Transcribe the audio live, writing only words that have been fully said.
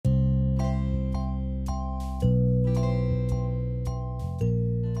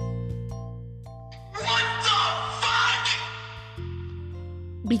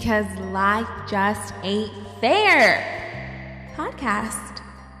Because life just ain't fair. Podcast.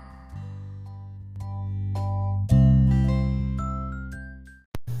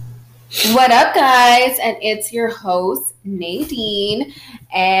 What up, guys? And it's your host, Nadine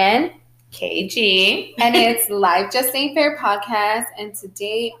and KG. And it's Life Just Ain't Fair podcast. And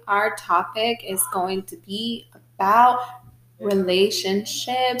today our topic is going to be about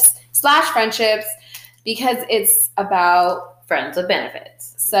relationships / friendships, because it's about friends with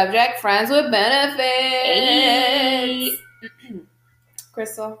benefits. Subject: friends with benefits. Hey.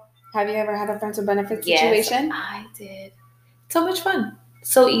 Crystal, have you ever had a friends with benefits situation? Yes, I did. So much fun.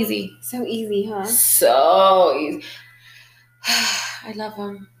 So easy. So easy, huh? So easy. I love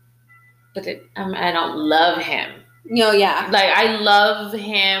him. But I don't love him. No, yeah. Like, I love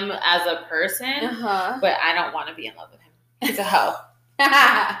him as a person, but I don't want to be in love with him. He's a hoe.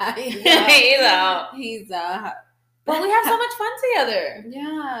 He's a hoe. But we have so much fun together.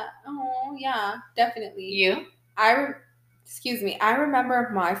 Yeah. Oh, yeah. Definitely. You? I remember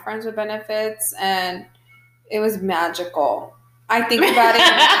my friends with benefits, and it was magical. I think about it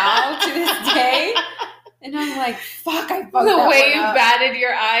now to this day, and I'm like, fuck, I fucked the that way one you up. batted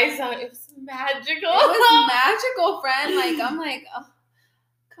your eyes out, it was magical. It was magical, friend. Like, I'm like, oh,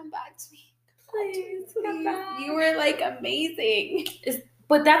 come back to me. Please come back. You were like amazing.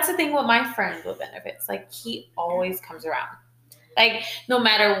 But that's the thing with my friend with benefits. Like, he always comes around. Like, no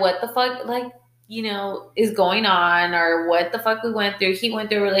matter what the fuck, like, you know, is going on or what the fuck we went through. He went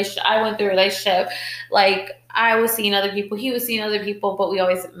through a relationship. I went through a relationship. Like, I was seeing other people. He was seeing other people. But we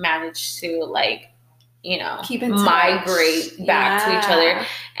always managed to, like, you know, keep in migrate back to each other.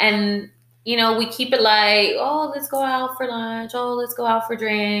 And, you know, we keep it like, oh, let's go out for lunch. Oh, let's go out for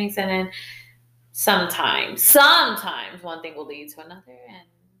drinks. And then sometimes one thing will lead to another, and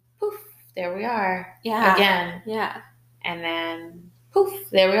poof, there we are. Yeah. Again. Yeah. And then poof,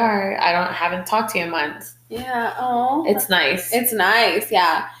 there we are. I haven't talked to you in months. Yeah. Oh. It's nice. It's nice.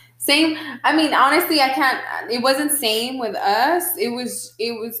 Yeah. Same. I mean, honestly, it wasn't same with us. It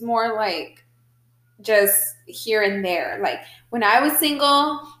was more like just here and there. Like, when I was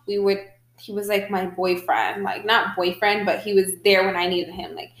single, he was like my boyfriend. Like, not boyfriend, but he was there when I needed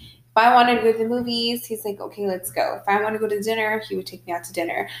him. Like, if I wanted to go to the movies, he's like, okay, let's go. If I want to go to dinner, he would take me out to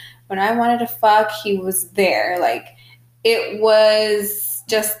dinner. When I wanted to fuck, he was there. Like, it was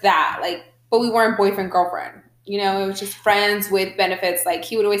just that. Like, but we weren't boyfriend, girlfriend. You know, it was just friends with benefits. Like,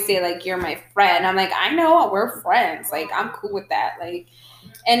 he would always say, like, you're my friend. I'm like, I know, we're friends. Like, I'm cool with that. Like,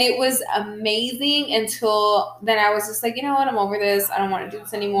 and it was amazing until then I was just like, you know what? I'm over this. I don't want to do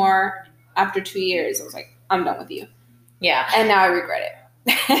this anymore. After 2 years, I was like, I'm done with you. Yeah. And now I regret it.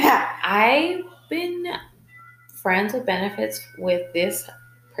 I've been friends with benefits with this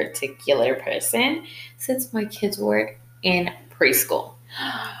particular person since my kids were in preschool.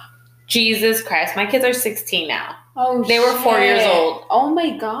 Jesus Christ. My kids are 16 now. Oh, they were 4 years old. Oh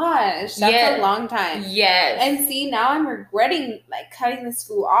my gosh. That's a long time. Yes. And see, now I'm regretting, like, cutting the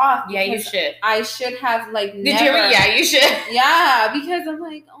school off. Yeah, you should. I should have, like, Did you ever? Yeah, you should. Yeah, because I'm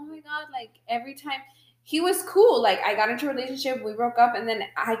like, oh my God, like, every time. He was cool. Like, I got into a relationship, we broke up, and then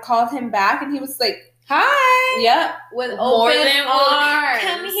I called him back, and he was like, hi. Yep, with open arms.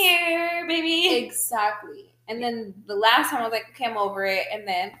 Come here, baby. Exactly. And then the last time I was like, okay, I'm over it. And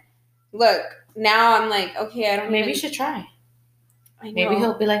then, look, now I'm like, okay, I don't Maybe you should try. I know. Maybe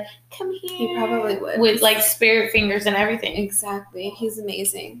he'll be like, come here. He probably would. With, like, spirit fingers and everything. Exactly. He's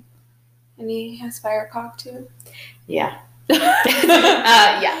amazing. And he has fire cock, too. Yeah.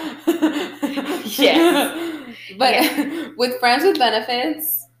 Yeah. Yes. But with friends with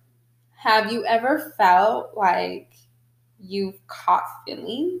benefits, have you ever felt like you've caught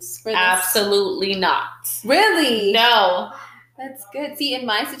feelings for this? Absolutely not. Really? No. That's good. See, in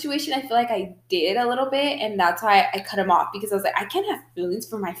my situation, I feel like I did a little bit, and that's why I cut him off, because I was like, I can't have feelings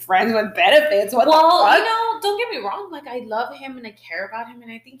for my friends with benefits. What the fuck? You know, don't get me wrong. Like, I love him and I care about him, and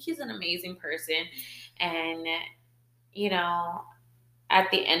I think he's an amazing person. And, you know,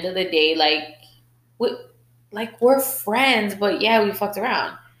 at the end of the day, we're friends, but yeah, we fucked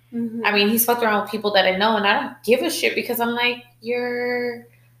around. Mm-hmm. I mean, he's fucked around with people that I know, and I don't give a shit, because I'm like, you're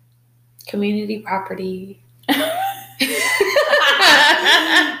community property.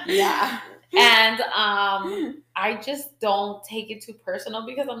 Yeah. And I just don't take it too personal,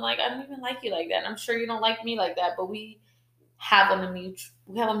 because I'm like, I don't even like you like that. And I'm sure you don't like me like that, but we have a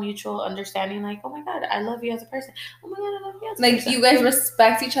mutual understanding. Like, oh my God, I love you as a person. Oh my God, I love you as a person. Like, you guys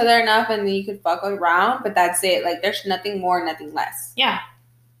respect each other enough, and then you could fuck around, but that's it. Like, there's nothing more, nothing less. Yeah.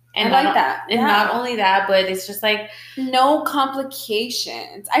 And I like that. And not only that, but it's just like no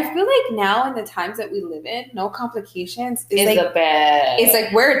complications. I feel like now in the times that we live in, no complications is like the best. It's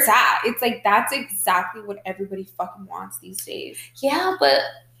like where it's at. It's like that's exactly what everybody fucking wants these days. Yeah, but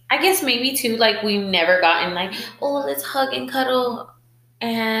I guess maybe too, like we've never gotten like, oh, let's hug and cuddle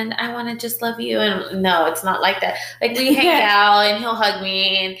and I want to just love you. And no, it's not like that. Like we hang out and he'll hug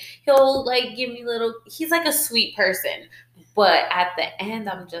me and he'll like give me he's like a sweet person. But at the end,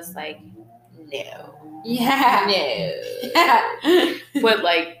 I'm just like, no. Yeah. No. Yeah. But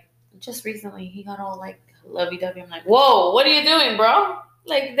like just recently he got all like lovey-dovey. I'm like, whoa, what are you doing, bro?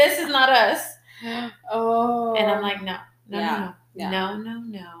 Like this is not us. Oh. And I'm like, no. Yeah.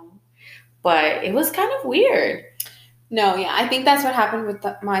 No. But it was kind of weird. No, yeah. I think that's what happened with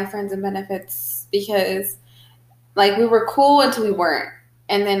my friends and benefits because, like, we were cool until we weren't.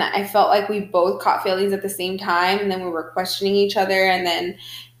 And then I felt like we both caught feelings at the same time. And then we were questioning each other. And then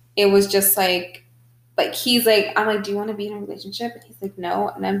it was just like he's like, I'm like, do you want to be in a relationship? And he's like, no.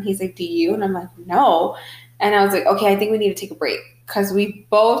 And then he's like, do you? And I'm like, no. And I was like, okay, I think we need to take a break because we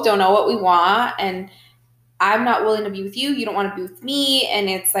both don't know what we want. And I'm not willing to be with you. You don't want to be with me. And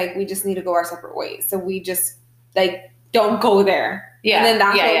it's like, we just need to go our separate ways. So we just like, don't go there. Yeah. And then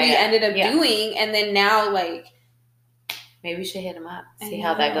that's what we ended up doing. And then now like. Maybe we should hit him up. See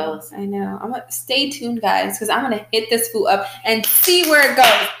how that goes. I know. I'm gonna stay tuned, guys, because I'm gonna hit this fool up and see where it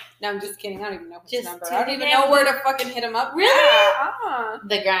goes. No, I'm just kidding. I don't even know his number. I don't even know where to fucking hit him up. Really? Yeah.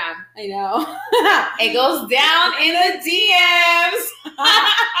 The gram. I know. It goes down in the DMs.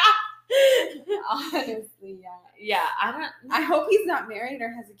 Honestly, yeah. Yeah, I hope he's not married or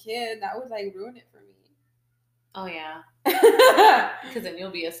has a kid. That would like ruin it for me. Oh yeah. Because then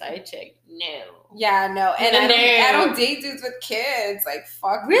you'll be a side chick. No. Yeah, no. And No. I don't date dudes with kids. Like,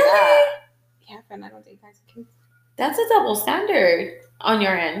 fuck really? that. Yeah, friend, I don't date guys with kids. That's a double standard on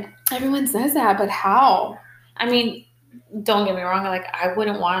your end. Everyone says that, but how? I mean, don't get me wrong. Like, I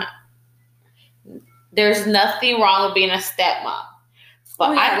wouldn't want. There's nothing wrong with being a stepmom.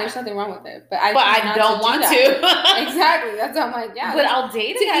 But there's nothing wrong with it. But I don't want to. Exactly. That's how I'm like, yeah. But I'll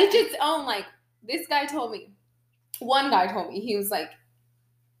date to each its own. Like, this guy told me. One guy told me, he was like,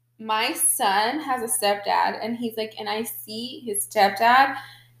 my son has a stepdad, and he's like, and I see his stepdad,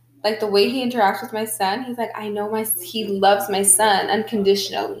 like the way he interacts with my son, he's like, I know he loves my son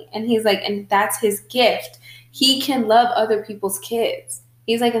unconditionally. And he's like, and that's his gift. He can love other people's kids.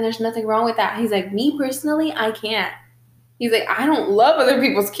 He's like, and there's nothing wrong with that. He's like, me personally, I can't. He's like, I don't love other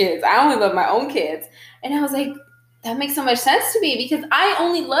people's kids. I only love my own kids. And I was like, that makes so much sense to me because I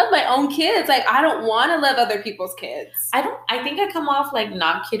only love my own kids. Like, I don't want to love other people's kids. I think I come off like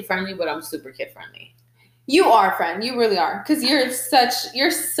not kid friendly, but I'm super kid friendly. You are, friend. You really are. Because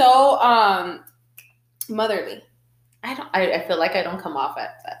you're so motherly. I feel like I don't come off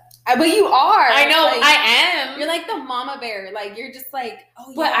at that. But you are. I know, like, I am. You're like the mama bear. Like, you're just like,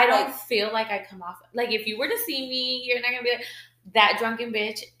 oh, but yeah. I don't feel like I come off. Like, if you were to see me, you're not going to be like, that drunken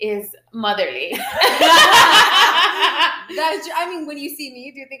bitch is motherly. I mean, when you see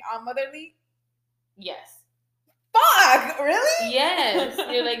me, do you think I'm motherly? Yes. Fuck, really? Yes.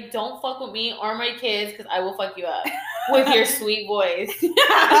 You're like, don't fuck with me or my kids because I will fuck you up with your sweet voice.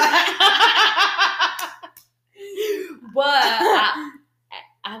 But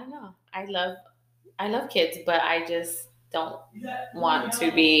I don't know. I love kids, but I just don't want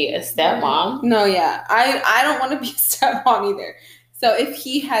to be a stepmom. No, yeah. I don't want to be a stepmom either. So if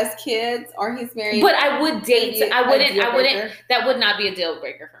he has kids or he's married, but I would date. I wouldn't. That would not be a deal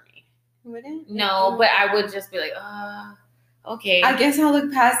breaker for me. Wouldn't? No, but I would just be like, okay. I guess I'll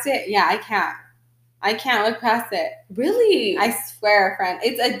look past it. Yeah, I can't. I can't look past it. Really? I swear, friend.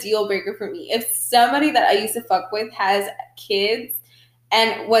 It's a deal breaker for me. If somebody that I used to fuck with has kids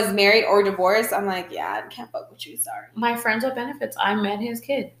and was married or divorced, I'm like, yeah, I can't fuck with you. Sorry. My friends with benefits, I met his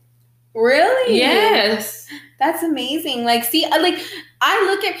kid. Really? Yes. That's amazing. Like, see, I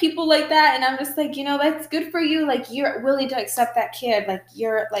look at people like that and I'm just like, you know, that's good for you. Like, you're willing to accept that kid. Like,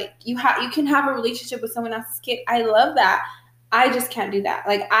 you're like, you can have a relationship with someone else's kid. I love that. I just can't do that.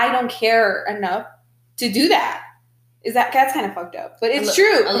 Like, I don't care enough to do that. That's kind of fucked up, but it's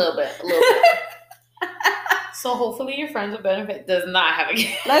true. A little bit. So hopefully your friends with benefit does not have a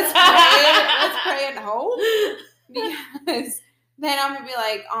kid. Let's pray and hope. Because then I'm going to be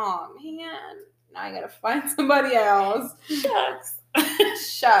like, oh, man, now I got to find somebody else.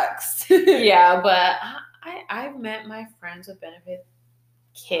 Shucks. Yeah, but I've met my friends with benefit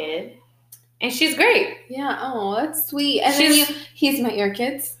kid, and she's great. Yeah, oh, that's sweet. And then he's met your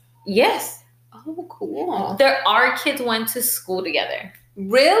kids? Yes. Oh, cool. Our kids went to school together.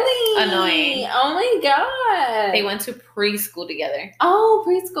 Really? Annoying. Oh my god. They went to preschool together. Oh,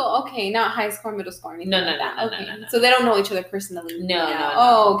 preschool. Okay, not high school, middle school, or anything No, like that. no, Okay. no. So they don't know each other personally. No, now. no.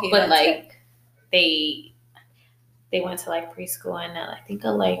 Oh, okay. But that's like good. they went to like preschool and I think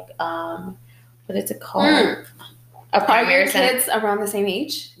like what is it called? A Are primary your kids around the same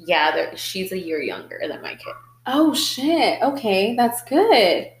age? Yeah, she's a year younger than my kid. Oh shit. Okay, that's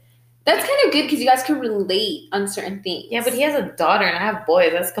good. That's kind of good because you guys can relate on certain things. Yeah, but he has a daughter and I have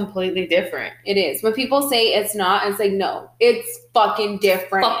boys. That's completely different. It is. When people say it's not, it's like, no, it's fucking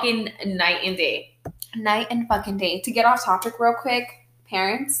different. Fucking night and day. Night and fucking day. To get off topic real quick,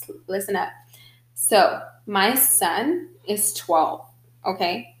 parents, listen up. So, my son is 12,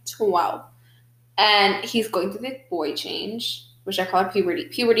 okay? 12. And he's going through the boy change, which I call it puberty.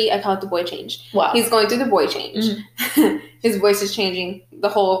 Puberty, I call it the boy change. Wow. He's going through the boy change. Mm-hmm. His voice is changing the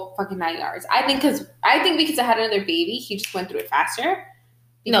whole fucking 9 yards. I think because I had another baby, he just went through it faster.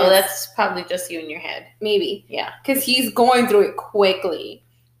 No, that's probably just you in your head. Maybe. Yeah. Because he's going through it quickly.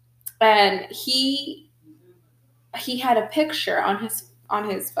 And he had a picture on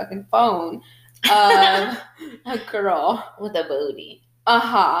his fucking phone of a girl with a booty.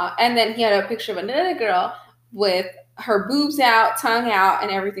 And then he had a picture of another girl with her boobs out, tongue out,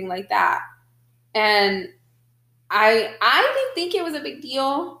 and everything like that. And I didn't think it was a big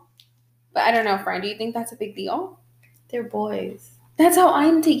deal, but I don't know, friend. Do you think that's a big deal? They're boys. That's how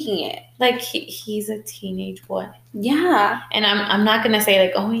I'm taking it. Like he's a teenage boy. Yeah. And I'm not gonna say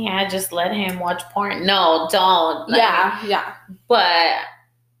like, oh yeah, just let him watch porn. No, don't. Like, yeah. But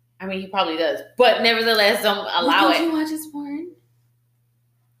I mean, he probably does. But nevertheless, don't allow it. Did you watch his porn?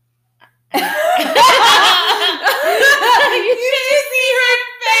 You should have seen her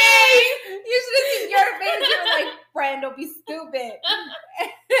face. You should have seen your face. You were like, friend, don't be stupid.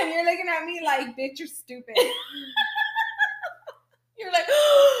 And you're looking at me like, bitch, you're stupid. You're like,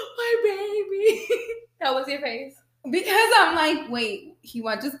 oh, my baby. That was your face. Because I'm like, wait, he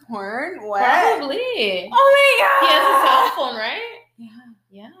watches porn? What? Probably. Oh my god. He has a cell phone, right?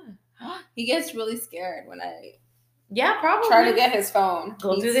 Yeah. He gets really scared when I probably try to get his phone.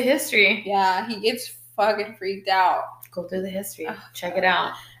 Go through the history. Yeah, he gets fucking freaked out. Go through the history. Check it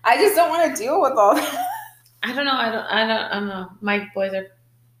out. I just don't want to deal with all that. I don't know. My boys are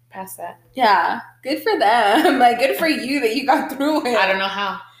past that. Yeah, good for them. Like, good for you that you got through it. I don't know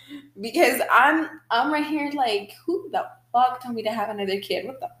how. Because I'm right here like, who the fuck told me to have another kid?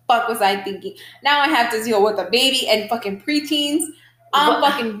 What the fuck was I thinking? Now I have to deal with a baby and fucking preteens. I'm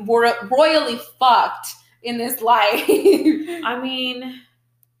fucking royally fucked in this life. I mean,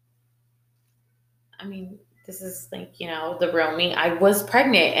 this is like, the real me. I was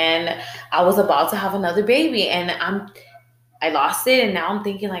pregnant and I was about to have another baby and I lost it. And now I'm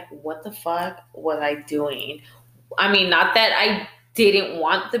thinking like, what the fuck was I doing? I mean, not that I didn't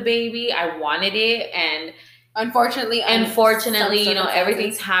want the baby. I wanted it. And unfortunately,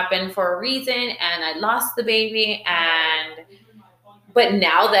 everything's happened for a reason and I lost the baby. But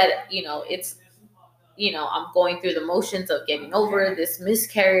now that, it's, I'm going through the motions of getting over this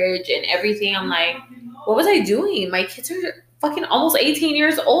miscarriage and everything. I'm like, what was I doing? My kids are fucking almost 18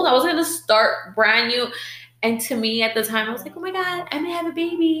 years old. I was going to start brand new. And to me at the time, I was like, oh my God, I'm going to have a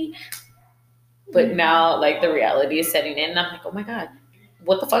baby. But now, like, the reality is setting in. And I'm like, oh my God,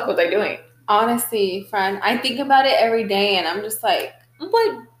 what the fuck was I doing? Honestly, friend, I think about it every day and I'm just like, but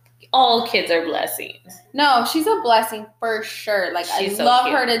all kids are blessings. No, she's a blessing for sure. Like, I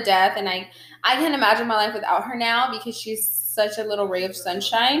love her to death. And I can't imagine my life without her now because she's such a little ray of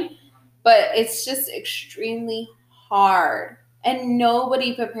sunshine. But it's just extremely hard. And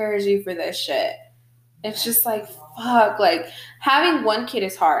nobody prepares you for this shit. It's just like, fuck. Like, having one kid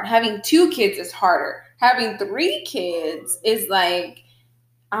is hard. Having 2 kids is harder. Having 3 kids is like,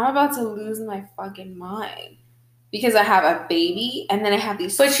 I'm about to lose my fucking mind. Because I have a baby and then I have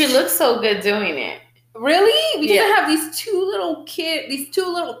these... But she looks so good doing it. Really? Because I have these 2 little kids, these 2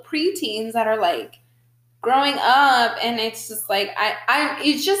 little preteens that are like growing up, and it's just like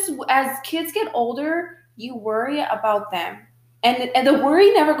it's just as kids get older, you worry about them, and the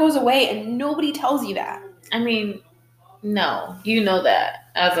worry never goes away, and nobody tells you that. I mean, no, you know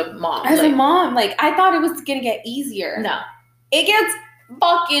that as a mom. As a mom, like I thought it was gonna get easier. No, it gets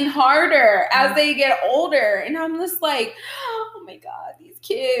fucking harder as they get older, and I'm just like, oh my God, these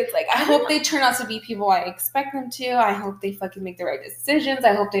kids, like I hope they turn out to be people I expect them to. I hope they fucking make the right decisions.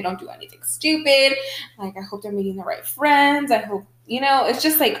 I hope they don't do anything stupid. Like I hope they're meeting the right friends. I hope, it's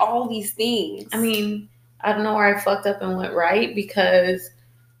just like all these things. I mean, I don't know where I fucked up and went right because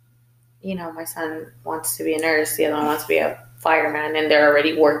my son wants to be a nurse, the other one wants to be a fireman, and they're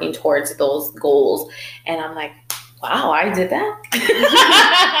already working towards those goals, and I'm like, wow, I did that.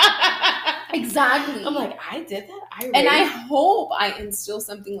 Exactly. I'm like, I did that. And I hope I instill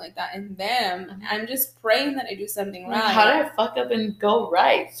something like that in them. I'm just praying that I do something right. How did I fuck up and go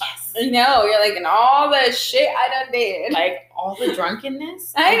right? Yes. I know, you're like, and all the shit I done did. Like, all the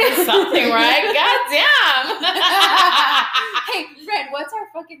drunkenness? I did know. something right? God damn. Hey, friend, what's our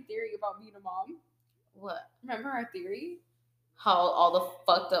fucking theory about being a mom? What? Remember our theory? How all the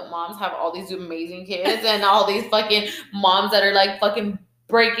fucked up moms have all these amazing kids and all these fucking moms that are like fucking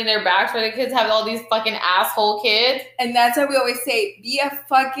breaking their backs for their kids have all these fucking asshole kids. And that's why we always say, be a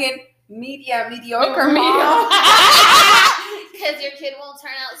fucking mediocre mom. Because your kid won't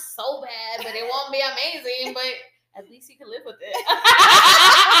turn out so bad, but it won't be amazing, but at least you can live with it.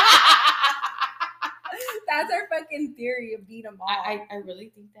 That's our fucking theory of being a mom. I really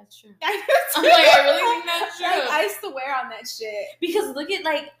think that's true. I I'm like, I really think that's true. Like, I swear on that shit. Because look at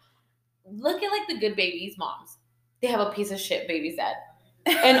the good babies moms. They have a piece of shit baby's dad.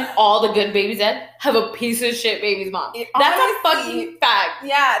 And all the good babies dad have a piece of shit baby's mom. That's a fucking fact.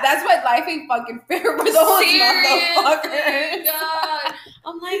 Yeah, that's why life ain't fucking fair for those motherfuckers. God.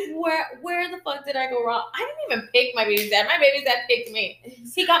 I'm like, where the fuck did I go wrong? I didn't even pick my baby's dad. My baby's dad picked me.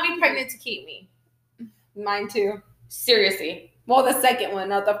 He got me pregnant to keep me. Mine too. Seriously. Well, the second one,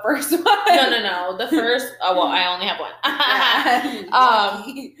 not the first one. No. The first. Oh well, I only have one. I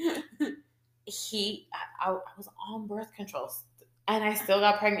was on birth controls. And I still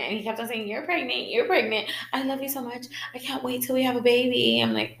got pregnant. And he kept on saying, you're pregnant. I love you so much. I can't wait till we have a baby.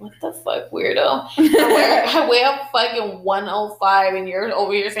 I'm like, what the fuck, weirdo? I weigh up fucking 105 and you're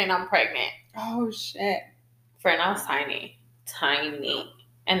over here saying I'm pregnant. Oh, shit. Friend, I was tiny.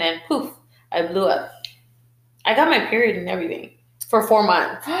 And then, poof, I blew up. I got my period and everything for 4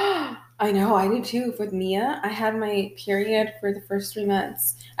 months. I know, I did too. With Mia, I had my period for the first 3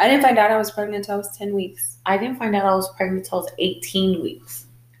 months. I didn't find out I was pregnant until I was 10 weeks. I didn't find out I was pregnant until I was 18 weeks.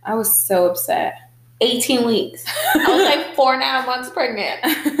 I was so upset. 18 weeks. I was like 4.5 months pregnant.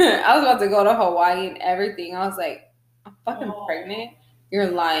 I was about to go to Hawaii and everything. I was like, I'm fucking pregnant?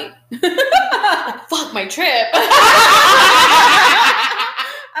 You're lying. Fuck my trip.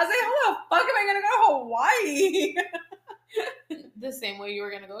 I was like, how the fuck am I going to go to Hawaii? The same way you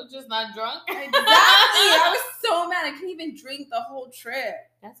were going to go, just not drunk? Exactly. I was so mad. I couldn't even drink the whole trip.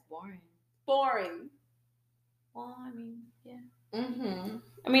 That's boring. Well, I mean, yeah. Mm-hmm.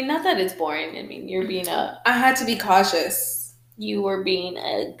 I mean, not that it's boring. I mean, you're being I had to be cautious. You were being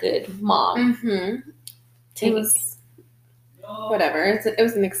a good mom. Mm-hmm. It was whatever. It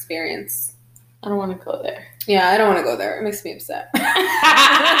was an experience. I don't want to go there. Yeah, I don't want to go there. It makes me upset. I'm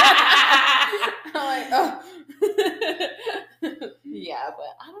like, oh. Yeah,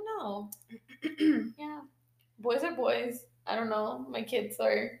 but I don't know. Yeah. Boys are boys. I don't know. My kids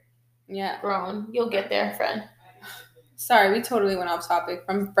are grown. You'll get there, friend. Sorry, we totally went off topic.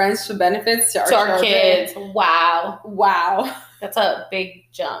 From friends to benefits to our kids. Wow. That's a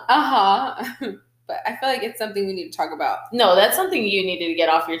big jump. Uh-huh. But I feel like it's something we need to talk about. No, that's something you needed to get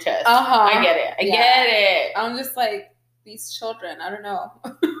off your chest. Uh-huh. I get it. I get it. I'm just like, these children, I don't know.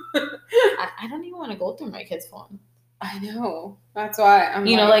 I don't even want to go through my kid's phone. I know. That's why I'm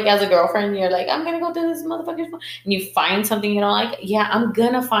like as a girlfriend, you're like, I'm going to go through this motherfucker's phone. And you find something you don't like. Yeah, I'm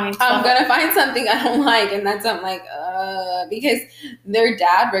going to find something I don't like. And that's, I'm like, because their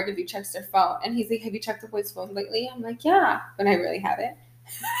dad regularly checks their phone. And he's like, have you checked the boy's phone lately? I'm like, yeah. But I really haven't.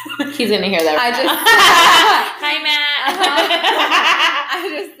 He's going to hear that. Hi, Matt. I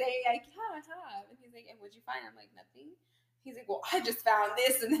just say, like, yeah, I have. And he's like, and what'd you find? I'm like, nothing. He's like, well, I just found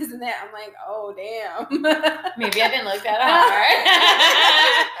this and this and that. I'm like, oh, damn. Maybe I didn't look that hard.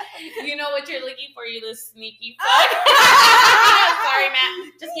 You know what you're looking for, you little sneaky fuck. Sorry,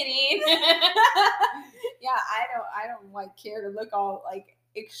 Matt. Just kidding. Yeah, I don't like care to look all like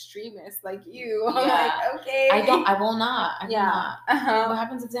extremist like you. I'm like, okay. I will not. Uh-huh. What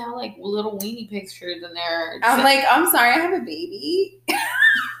happens if they have like little weenie pictures in there? I'm like, I'm sorry, I have a baby.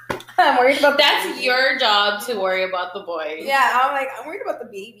 I'm worried about that's your job to worry about the boys. Yeah, I'm like, I'm worried about the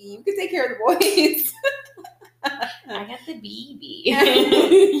baby. You can take care of the boys. I got the baby.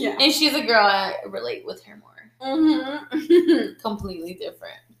 Yeah. And she's a girl. I relate with her more. Mm-hmm. Completely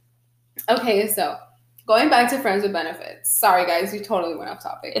different. Okay, so going back to friends with benefits. Sorry, guys, we totally went off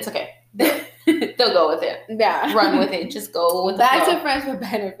topic. It's okay. They'll go with it. Yeah. Run with it. Just go with it. Back to friends with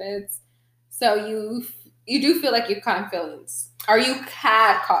benefits. So you do feel like you've caught feelings. Or you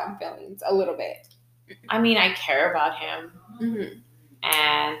had caught feelings a little bit. I mean, I care about him. Mm-hmm.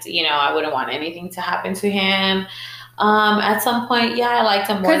 And, I wouldn't want anything to happen to him. At some point, yeah, I liked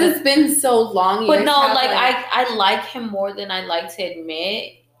him more. Because it's been so long. But no, I like him more than I like to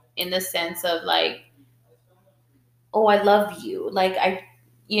admit, in the sense of, like, oh, I love you. Like,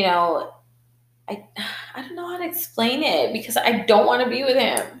 you know, I don't know how to explain it because I don't want to be with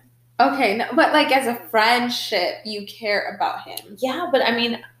him. Okay, no, but like as a friendship, you care about him. Yeah, but I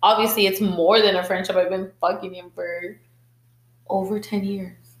mean, obviously it's more than a friendship. I've been fucking him for over 10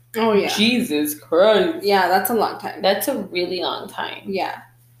 years. Oh yeah. Jesus Christ. Yeah, that's a long time. That's a really long time. Yeah.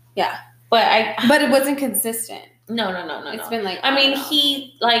 But it wasn't consistent. No. It's been like, I mean,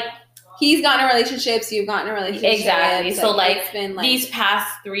 he's gotten in relationships, you've gotten in relationships. Exactly. So like, it's been like these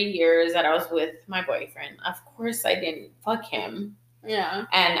past 3 years that I was with my boyfriend, of course I didn't fuck him. Yeah.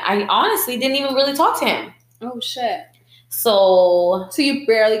 And I honestly didn't even really talk to him. Oh shit. So you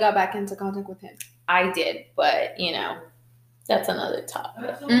barely got back into contact with him. I did, but you know, that's another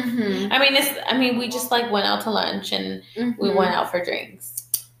topic. Mm-hmm. I mean, we just like went out to lunch and we went out for drinks.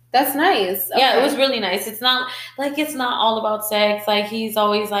 That's nice. Okay. Yeah, it was really nice. It's not all about sex. Like, he's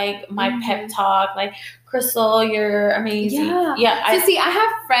always like my pep talk. Like, Crystal, you're amazing. Yeah. So see, I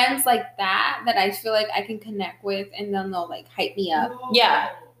have friends like that I feel like I can connect with, and then they'll like hype me up.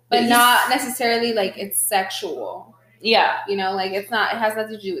 Yeah, but not necessarily like it's sexual. Yeah, you know, like it has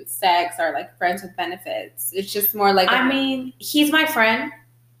nothing to do with sex or like friends with benefits. It's just more like I mean, he's my friend,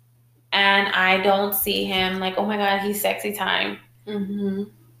 and I don't see him like, oh my god, he's sexy time. Mm-hmm.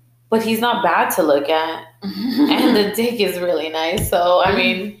 But he's not bad to look at, and the dick is really nice. So I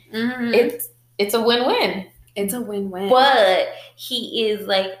mean, it's a win-win. It's a win-win. But he is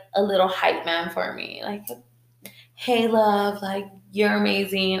like a little hype man for me. Like, hey, love, like, you're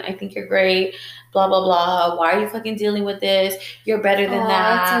amazing. I think you're great. Blah, blah, blah. Why are you fucking dealing with this? You're better than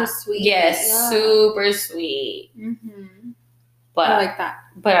that. That's so sweet. Yes, yeah. Super sweet. Mm-hmm. But I like that.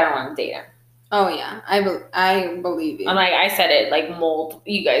 But I don't want to date him. Oh, yeah. I believe you. I'm like, I said it like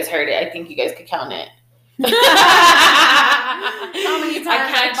you guys heard it. I think you guys could count it. How many times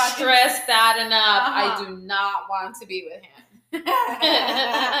I can't stress that enough. I do not want to be with him.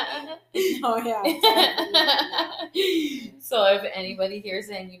 Oh yeah. So if anybody here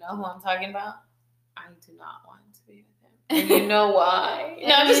saying you know who I'm talking about, I do not want to be with him. And you know why?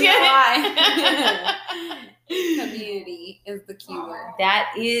 No, I'm just kidding. Community is the key word.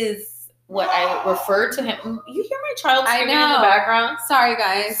 That is what I refer to him. You hear my child screaming in the background? Sorry,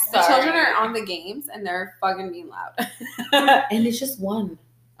 guys. The children are on the games and they're fucking being loud. And it's just one.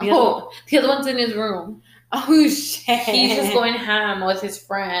 The other one's in his room. Oh shit! He's just going ham with his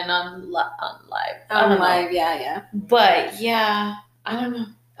friend on live. On live, yeah. But yeah, I don't know.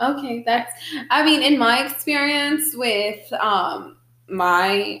 Okay, I mean, in my experience with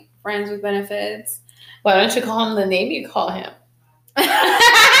my friends with benefits. Why don't you call him the name you call him?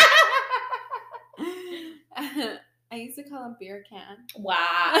 I used to call him Beer Can.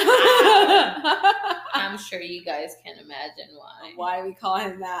 Wow. I'm sure you guys can imagine why. Why we call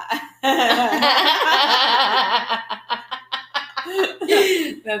him that.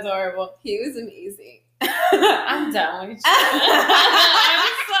 That's horrible. He was amazing. I'm done with you. I'm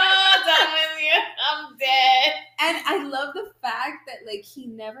so done with you. I'm dead. And I love the fact that like he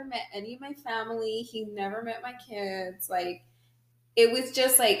never met any of my family. He never met my kids. Like it was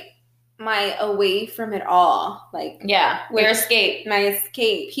just like my away from it all. Like yeah, your escape. My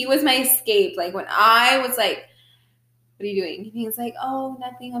escape. He was my escape. Like when I was like, what are you doing? And he's like, oh,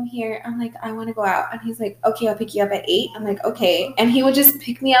 nothing, I'm here. I'm like, I want to go out. And he's like, okay, I'll pick you up at 8. I'm like, okay. And he would just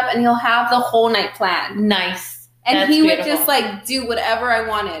pick me up and he'll have the whole night planned. Nice. And That's he beautiful. would just like do whatever I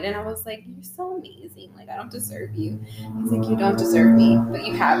wanted. And I was like, you're so amazing. Like, I don't deserve you. He's like, you don't deserve me, but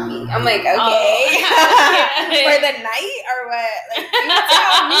you have me. I'm like, okay. Oh. For the night or what? Like, you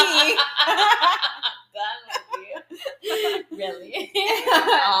tell me. Done with you. Really?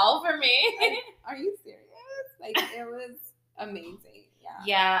 All for me. Like, are you serious? Like, it was amazing. Yeah.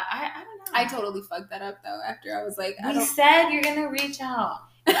 Yeah, I don't know. I totally fucked that up though. After I was like, we said you're gonna reach out.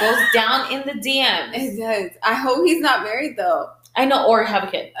 It goes down in the DMs. It does. I hope he's not married though. I know, or have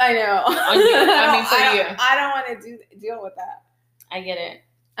a kid. I know. I don't want to deal with that. I get it.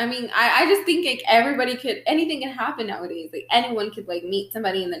 I mean, I just think like anything can happen nowadays. Like anyone could like meet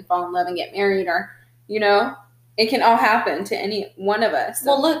somebody and then fall in love and get married, or you know, it can all happen to any one of us. So.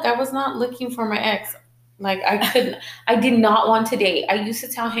 Well, look, I was not looking for my ex. Like I did not want to date. I used to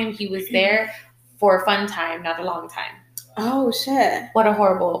tell him he was there for a fun time, not a long time. Oh shit! What a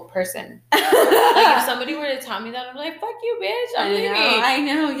horrible person. Like if somebody were to tell me that, I'm like, fuck you, bitch. I'm leaving. I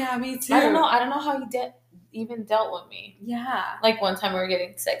know. Yeah, me too. I don't know how he even dealt with me. Yeah. Like one time we were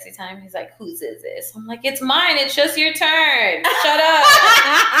getting sexy time. He's like, whose is this? I'm like, it's mine. It's just your turn. Shut up.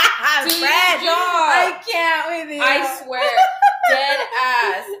 Do your job. I can't with you. I swear. Dead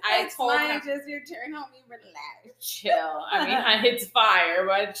ass. I told him. It's just your turn. Help me relax. Chill. I mean, it's fire,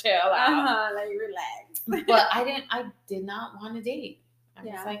 but chill out. Like relax. But I did not want to date. I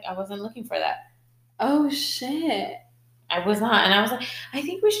was Yeah. like, I wasn't looking for that. Oh shit. I was not. And I was like, I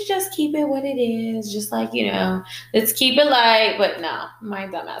think we should just keep it what it is. Just like, let's keep it light. But no, my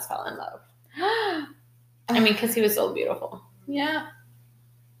dumbass fell in love. I mean, because he was so beautiful. Yeah.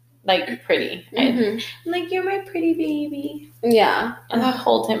 Like, pretty. Mhm. I'm like, you're my pretty baby. Yeah. And I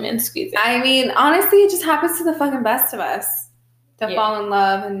hold him and squeeze him. I mean, honestly, it just happens to the fucking best of us to Yeah. fall in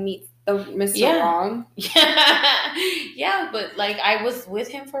love and meet the Mr. Yeah. Wrong. Yeah, but like, I was with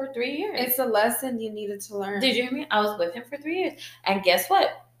him for 3 years. It's a lesson you needed to learn. Did you hear me? I was with him for 3 years. And guess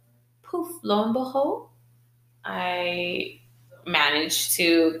what? Poof, lo and behold, I managed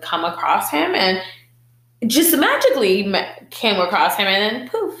to come across him and just magically came across him, and then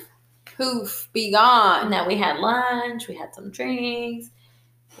poof. Poof, be gone. Now we had lunch, we had some drinks,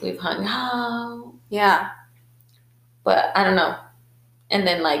 we've hung out. Yeah. But I don't know. And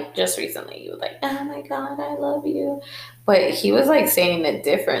then, like, just recently, he was like, oh my God, I love you. But he was, like, saying it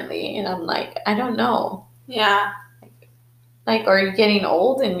differently. And I'm like, I don't know. Yeah. Like, are you getting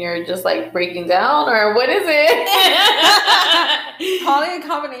old and you're just, like, breaking down? Or what is it? Probably a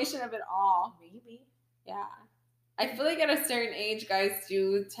combination of it all. Maybe. Yeah. I feel like at a certain age, guys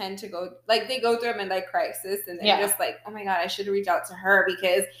do tend to go, like, they go through a midlife crisis and they're just like, oh my God, I should reach out to her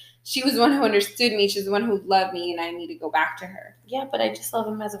because she was the one who understood me. She's the one who loved me, and I need to go back to her. Yeah, but I just love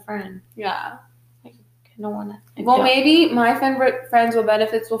him as a friend. Yeah. I don't want to. Well, maybe my friends with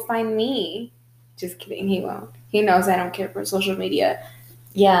benefits will find me. Just kidding. He won't. He knows I don't care for social media.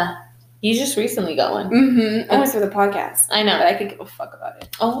 Yeah. You just recently got one. Mm-hmm. Only for the podcast. I know. But I could give a fuck about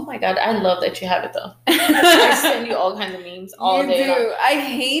it. Oh my God. I love that you have it, though. I send you all kinds of memes all day long. You do. I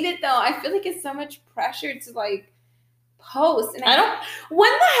hate it, though. I feel like it's so much pressure to, like, post. And I don't.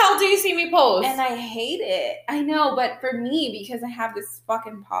 When the hell do you see me post? And I hate it. I know, but for me, because I have this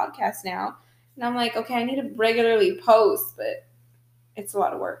fucking podcast now, and I'm like, okay, I need to regularly post, but it's a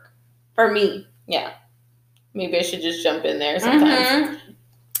lot of work for me. Yeah. Maybe I should just jump in there sometimes. Mm-hmm.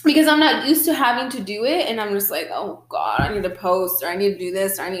 Because I'm not used to having to do it, and I'm just like, oh God, I need to post, or I need to do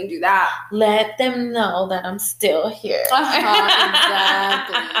this, or I need to do that. Let them know that I'm still here.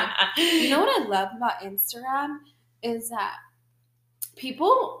 Exactly. You know what I love about Instagram is that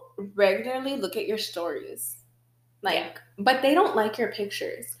people regularly look at your stories, but they don't like your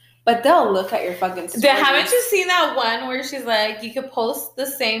pictures. But they'll look at your fucking stories. Haven't you seen that one where she's like, you could post the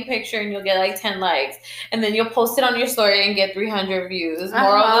same picture and you'll get like 10 likes, and then you'll post it on your story and get 300 views.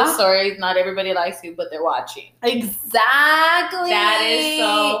 Moral of the story: not everybody likes you, but they're watching. Exactly. That is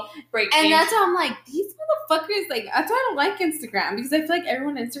so breaking. And that's how I'm like, these motherfuckers, like, that's why I don't like Instagram, because I feel like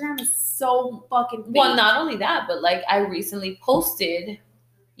everyone on Instagram is so fucking fake. Well, not only that, but like, I recently posted,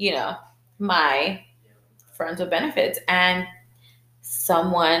 my friends with benefits, and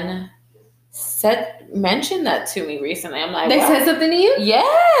someone mentioned that to me recently. I'm like, they said something to you?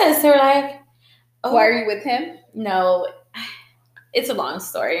 Yes. They're like, oh, why are you with him? No, it's a long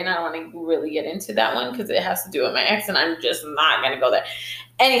story, and I don't want to really get into that one because it has to do with my ex, and I'm just not going to go there.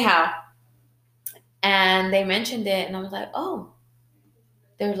 Anyhow, and they mentioned it, and I was like, oh,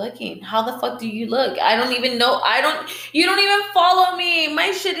 they're looking. How the fuck do you look? I don't even know. You don't even follow me.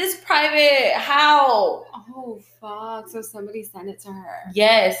 My shit is private. How? Oh, fuck. So somebody sent it to her.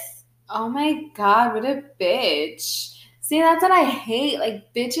 Yes. Oh my God, what a bitch. See, that's what I hate.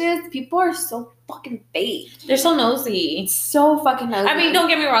 Like, bitches, people are so fucking fake. They're so nosy. So fucking nosy. I mean, don't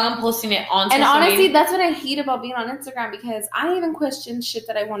get me wrong. I'm posting it on And social honestly, media. that's what I hate about being on Instagram, because I even question shit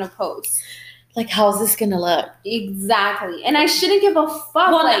that I want to post. Like, how's this gonna look? Exactly. And I shouldn't give a fuck.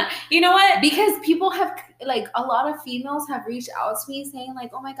 Well, like, you know what? because people have, like, a lot of females have reached out to me saying,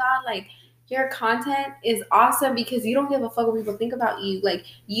 like, oh my God, like, your content is awesome because you don't give a fuck what people think about you. Like,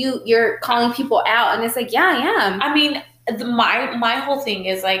 you're calling people out. And it's like, yeah, I am. I mean, my whole thing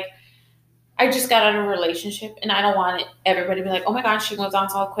is, like, I just got out of a relationship, and I don't want everybody to be like, oh my God, she goes on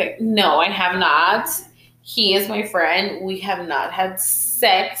so quick. No, I have not. He is my friend. We have not had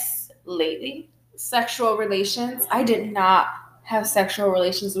sex lately. Sexual relations. I did not have sexual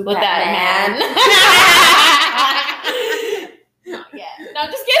relations with that man. Not yet. No,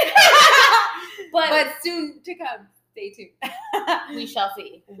 just kidding. But soon to come. Stay tuned. We shall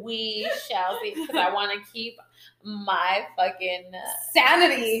see. We shall see. Because I want to keep my fucking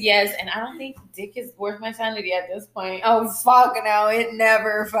sanity. Yes, and I don't think dick is worth my sanity at this point. Oh, fuck no. It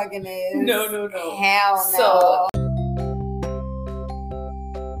never fucking is. No. Hell no. So,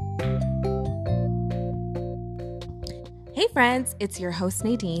 Hey friends, it's your host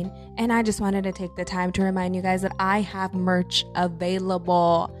Nadine, and I just wanted to take the time to remind you guys that I have merch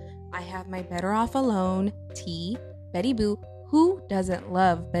available. I have my Better Off Alone tee, Betty Boo. Who doesn't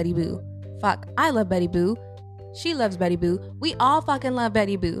love Betty Boo? Fuck, I love Betty Boo. She loves Betty Boo. We all fucking love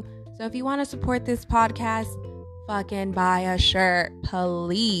Betty Boo. So if you want to support this podcast, fucking buy a shirt,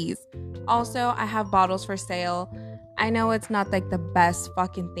 please. Also, I have bottles for sale. I know it's not like the best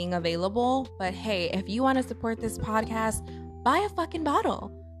fucking thing available, but hey, if you want to support this podcast, buy a fucking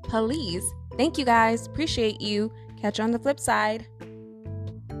bottle, please. Thank you guys. Appreciate you. Catch you on the flip side.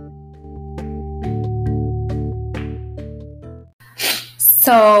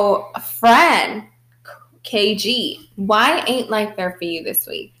 So, friend KG, why ain't life there for you this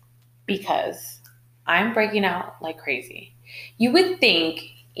week? Because I'm breaking out like crazy. You would think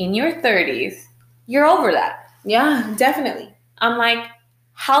in your 30s, you're over that. Yeah, definitely. I'm like,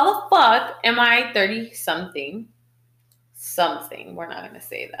 how the fuck am I 30 something? Something. We're not going to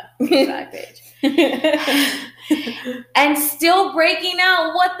say that exact age. And still breaking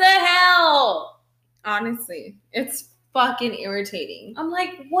out. What the hell? Honestly, it's fucking irritating. I'm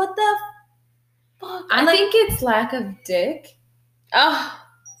like, what the fuck? I think it's lack of dick. Oh,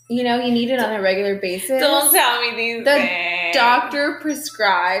 You know, you need it on a regular basis. don't tell me these The things. doctor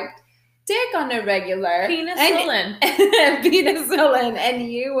prescribed dick on a regular. Penicillin. And penicillin,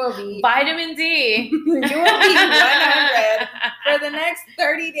 and you will be Vitamin D. you will be 100 for the next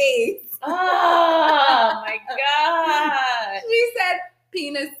 30 days. Oh my god. She said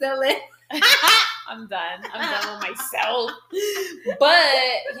penicillin. I'm done. I'm done with myself. But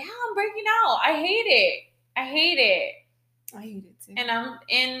yeah, I'm breaking out. I hate it. I hate it. I hate it too. And I'm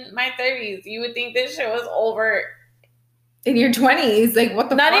in my 30s. You would think this shit was over. In your 20s, like what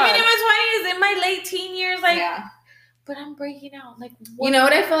the Not fuck? even in my 20s, in my late teen years. Like, yeah. but I'm breaking out. Like, what? You know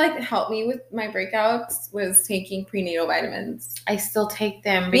what I feel like helped me with my breakouts was taking prenatal vitamins. I still take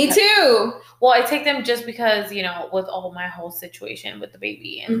them. Me too. Well, I take them just because, you know, with all my whole situation with the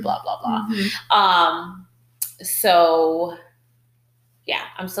baby and blah, blah, blah. Mhm. So yeah,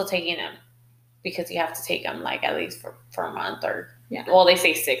 I'm still taking them because you have to take them like at least for a month or, Yeah. well, they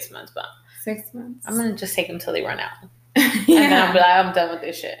say 6 months, but 6 months. I'm going to just take them till they run out. yeah. And then I'll be like, I'm done with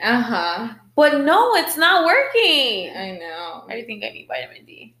this shit. Uh-huh. But no, it's not working. I know. I think I need vitamin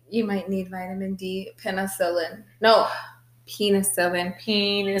D. You might need vitamin D, penicillin. No, penicillin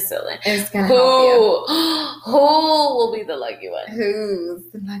Penicillin. is going to help Who will be the lucky one? you.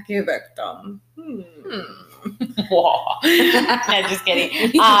 Who's the lucky victim? Whoa. No, just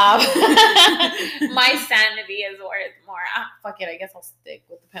kidding. My sanity is worth more. Fuck it. I guess I'll stick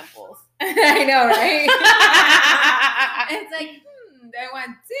with the pimples. I know, right? It's like, do I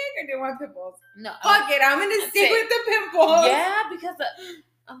want dick or do I want pimples? No. Fuck it, I'm going to stick with the pimples. Yeah, because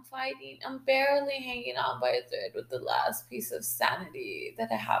I'm fighting. I'm barely hanging on by a thread with the last piece of sanity that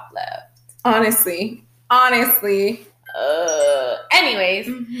I have left. Honestly. Anyways,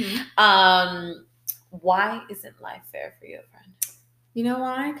 Mm-hmm. why isn't life fair for you, friend? You know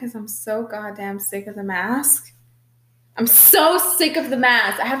why? Because I'm so goddamn sick of the mask. I'm so sick of the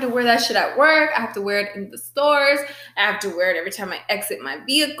mask. I have to wear that shit at work. I have to wear it in the stores. I have to wear it every time I exit my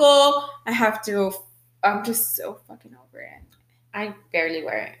vehicle. I'm just so fucking over it. I barely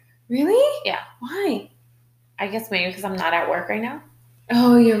wear it. Really? Yeah. Why? I guess maybe because I'm not at work right now.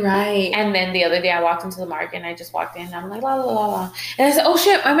 Oh, you're right. And then the other day I walked into the market and I just walked in and I'm like, la, la, la, la. And I said, oh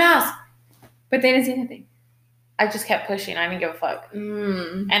shit, my mask. But they didn't say anything. I just kept pushing. I didn't give a fuck.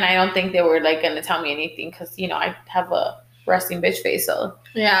 Mm. And I don't think they were like going to tell me anything because, you know, I have a resting bitch face. So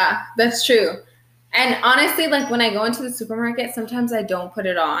Yeah, that's true. And honestly, like when I go into the supermarket, sometimes I don't put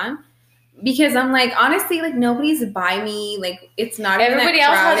it on because I'm like, honestly, like nobody's by me. Like it's not even everybody that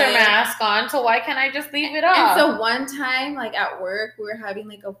else has crowded. their mask on. So why can't I just leave it off? And so one time, like at work, we were having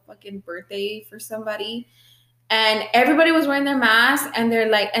like a fucking birthday for somebody. And everybody was wearing their mask, and they're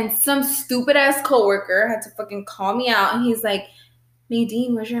like, and some stupid ass coworker had to fucking call me out, and he's like,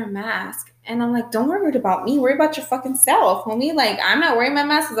 Nadine, where's your mask? And I'm like, don't worry about me, worry about your fucking self, homie. Like, I'm not wearing my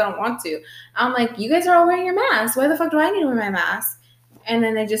mask because I don't want to. I'm like, you guys are all wearing your masks. Why the fuck do I need to wear my mask? And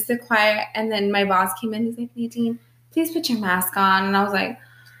then they just sit quiet, and then my boss came in, he's like, Nadine, please put your mask on. And I was like,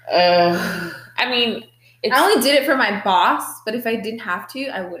 I mean, I only did it for my boss, but if I didn't have to,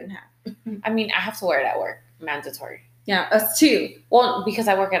 I wouldn't have. I mean, I have to wear it at work. Mandatory. Yeah, us too. Well, because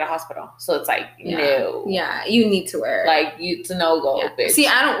I work at a hospital, so it's like no. Yeah, you need to wear it. Like it's a no go, Yeah. bitch. See,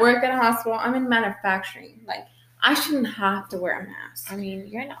 I don't work at a hospital. I'm in manufacturing. Like, I shouldn't have to wear a mask. I mean,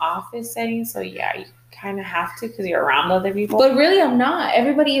 you're in an office setting, so yeah, you kind of have to because you're around other people. But really, I'm not.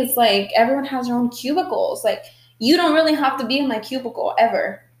 Everybody is like, everyone has their own cubicles. Like, you don't really have to be in my cubicle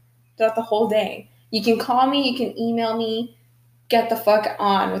ever throughout the whole day. You can call me, you can email me. Get the fuck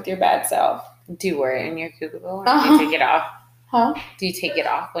on with your bad self. Do you wear it in your cubicle or Uh-huh. do you take it off? Huh? Do you take it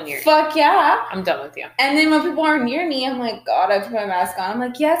off when you're? Fuck yeah. I'm done with you. And then when people are near me, I'm like, God, I put my mask on. I'm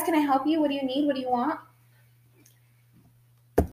like, yes, can I help you? What do you need? What do you want?